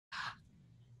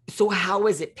So how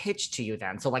is it pitched to you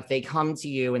then? So like they come to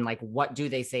you and like, what do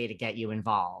they say to get you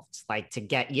involved? Like to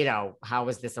get, how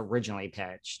was this originally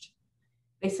pitched?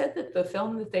 They said that the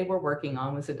film that they were working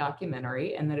on was a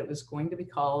documentary and that it was going to be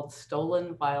called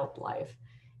Stolen Wildlife.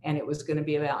 And it was going to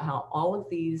be about how all of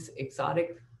these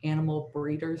exotic animal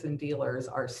breeders and dealers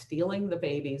are stealing the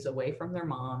babies away from their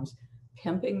moms,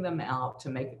 pimping them out to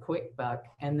make a quick buck,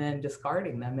 and then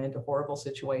discarding them into horrible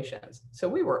situations. So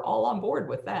we were all on board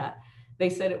with that. They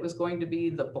said it was going to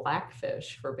be the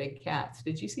Blackfish for big cats.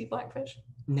 Did you see Blackfish?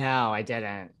 No, I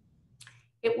didn't.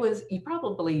 It was, you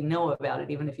probably know about it,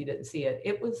 even if you didn't see it.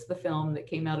 It was the film that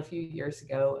came out a few years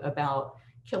ago about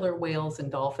killer whales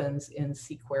and dolphins in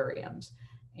seaquariums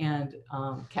and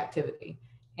captivity.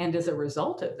 And as a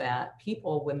result of that,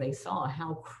 people, when they saw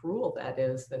how cruel that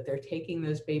is, that they're taking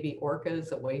those baby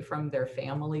orcas away from their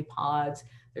family pods,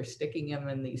 they're sticking them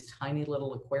in these tiny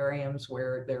little aquariums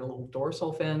where their little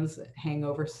dorsal fins hang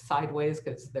over sideways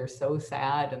because they're so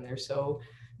sad and they're so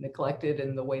neglected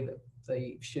in the way that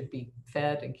they should be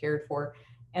fed and cared for.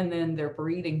 And then they're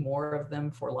breeding more of them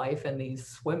for life in these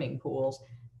swimming pools.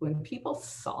 When people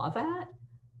saw that,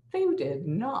 they did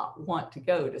not want to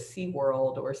go to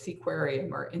SeaWorld or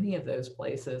Seaquarium or any of those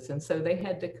places. And so they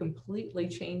had to completely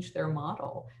change their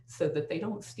model so that they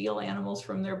don't steal animals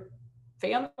from their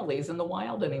families in the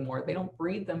wild anymore. They don't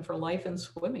breed them for life in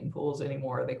swimming pools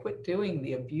anymore. They quit doing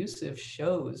the abusive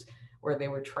shows where they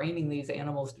were training these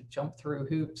animals to jump through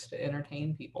hoops to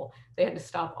entertain people. They had to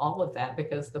stop all of that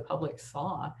because the public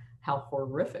saw how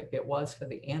horrific it was for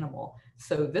the animal.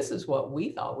 So this is what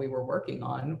we thought we were working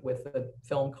on with the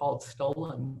film called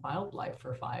Stolen Wildlife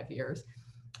for 5 years.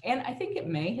 And I think it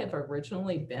may have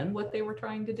originally been what they were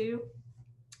trying to do,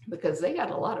 because they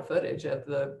got a lot of footage of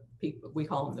the people, we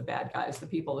call them the bad guys, the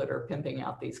people that are pimping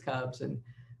out these cubs and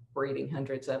breeding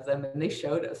hundreds of them. And they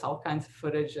showed us all kinds of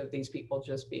footage of these people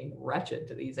just being wretched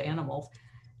to these animals.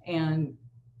 And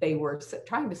they were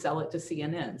trying to sell it to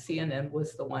CNN. CNN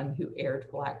was the one who aired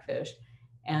Blackfish.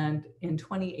 And in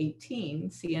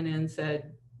 2018, CNN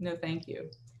said, no, thank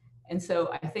you. And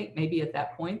so I think maybe at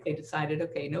that point they decided,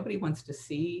 okay, nobody wants to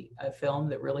see a film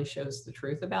that really shows the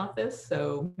truth about this.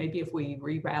 So maybe if we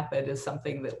rewrap it as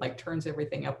something that like turns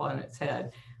everything up on its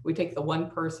head, we take the one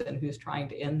person who's trying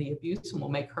to end the abuse and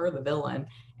we'll make her the villain.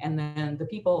 And then the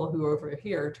people who are over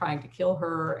here trying to kill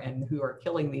her and who are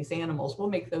killing these animals, we'll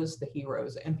make those the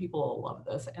heroes, and people will love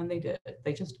this. And they did.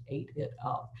 They just ate it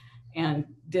up and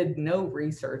did no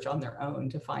research on their own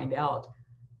to find out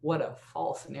what a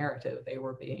false narrative they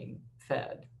were being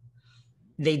fed.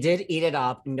 They did eat it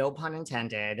up, no pun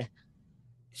intended.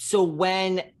 So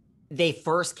when they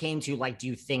first came to, like, do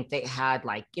you think they had,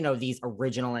 like, these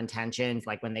original intentions,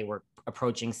 like when they were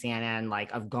approaching CNN,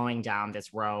 like of going down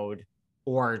this road?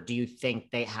 Or do you think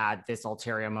they had this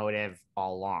ulterior motive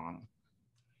all along?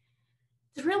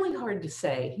 It's really hard to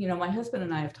say. My husband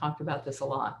and I have talked about this a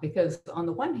lot because on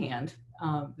the one hand,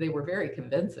 they were very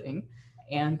convincing.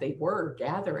 And they were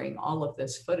gathering all of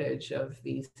this footage of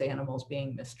these animals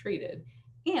being mistreated.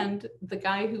 And the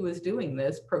guy who was doing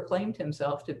this proclaimed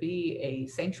himself to be a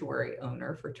sanctuary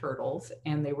owner for turtles.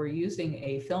 And they were using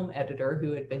a film editor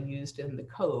who had been used in The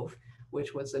Cove,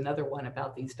 which was another one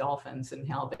about these dolphins and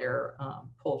how they're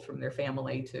pulled from their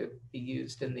family to be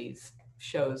used in these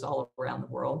shows all around the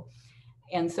world.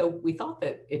 And so we thought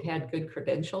that it had good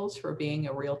credentials for being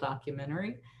a real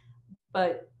documentary.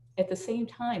 But at the same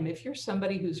time, if you're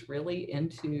somebody who's really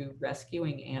into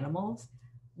rescuing animals,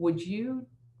 would you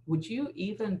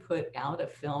even put out a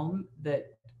film that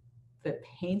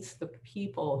paints the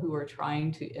people who are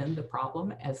trying to end the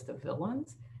problem as the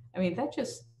villains? I mean,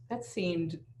 that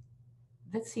seemed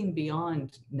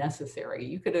beyond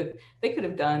necessary. They could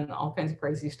have done all kinds of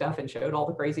crazy stuff and showed all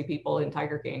the crazy people in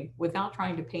Tiger King without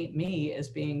trying to paint me as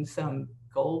being some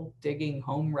gold digging,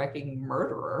 home wrecking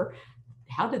murderer.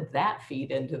 How did that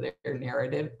feed into their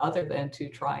narrative other than to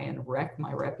try and wreck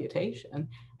my reputation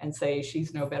and say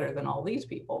she's no better than all these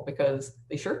people? Because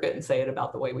they sure couldn't say it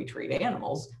about the way we treat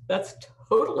animals. That's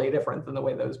totally different than the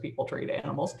way those people treat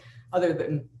animals, other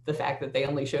than the fact that they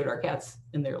only showed our cats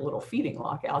in their little feeding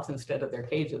lockouts instead of their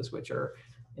cages, which are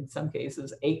in some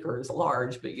cases acres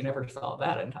large, but you never saw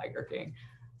that in Tiger King.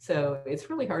 So it's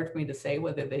really hard for me to say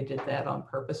whether they did that on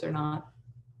purpose or not.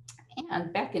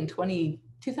 And back in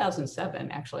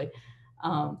 2007, actually,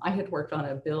 I had worked on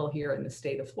a bill here in the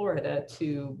state of Florida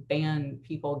to ban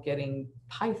people getting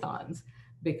pythons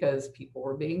because people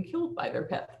were being killed by their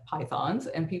pet pythons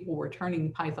and people were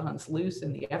turning pythons loose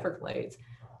in the Everglades.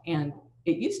 And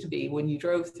it used to be when you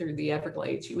drove through the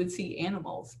Everglades, you would see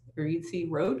animals or you'd see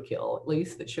roadkill, at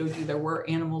least, that showed you there were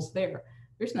animals there.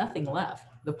 There's nothing left.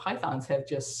 the pythons have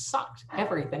just sucked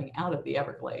everything out of the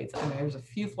Everglades. I mean, there's a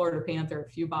few Florida panther, a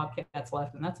few bobcats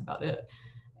left, and that's about it.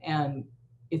 And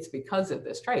it's because of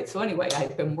this trade. So anyway,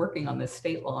 I've been working on this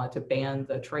state law to ban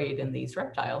the trade in these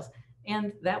reptiles.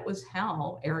 And that was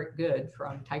how Eric Good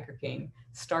from Tiger King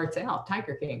starts out.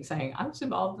 Tiger King saying, I was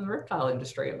involved in the reptile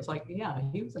industry. I was like, yeah,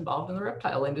 he was involved in the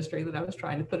reptile industry that I was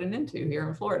trying to put an end to here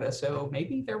in Florida. So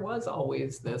maybe there was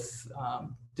always this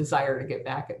desire to get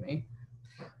back at me.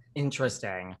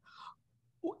 Interesting.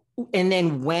 And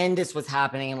then when this was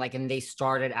happening, like, and they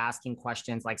started asking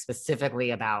questions, like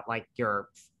specifically about like your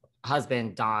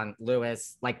husband, Don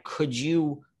Lewis, like, could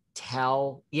you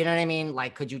tell, you know what I mean?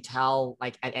 Like, could you tell,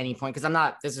 like, at any point,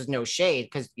 because this is no shade,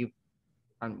 because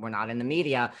we're not in the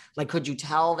media, like, could you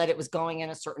tell that it was going in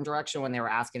a certain direction when they were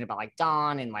asking about like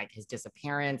Don and like his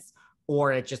disappearance,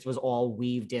 or it just was all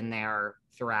weaved in there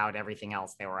throughout everything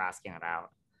else they were asking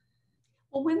about?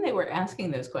 Well, when they were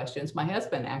asking those questions, my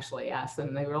husband actually asked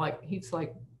them, they were like, he's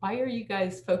like, why are you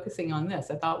guys focusing on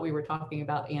this? I thought we were talking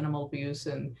about animal abuse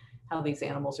and how these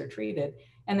animals are treated.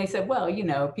 And they said, well, you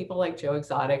know, people like Joe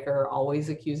Exotic are always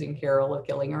accusing Carole of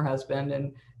killing her husband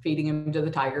and feeding him to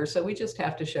the tigers. So we just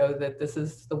have to show that this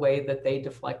is the way that they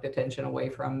deflect attention away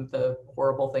from the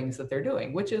horrible things that they're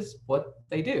doing, which is what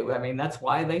they do. I mean, that's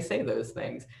why they say those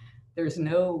things. There's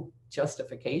no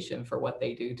justification for what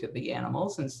they do to the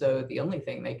animals. And so the only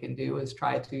thing they can do is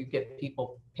try to get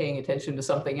people paying attention to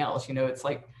something else. You know, it's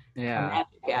like a magic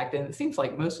act. And it seems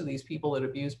like most of these people that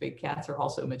abuse big cats are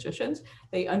also magicians.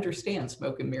 They understand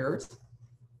smoke and mirrors.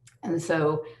 And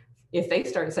so if they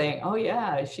start saying, oh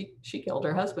yeah, she killed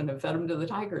her husband and fed him to the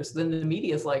tigers, then the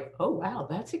media is like, oh wow,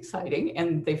 that's exciting.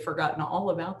 And they've forgotten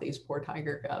all about these poor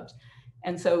tiger cubs.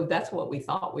 And so that's what we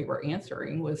thought we were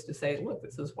answering, was to say, look,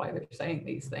 this is why they're saying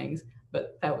these things.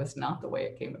 But that was not the way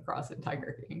it came across in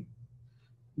Tiger King.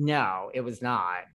 No, it was not.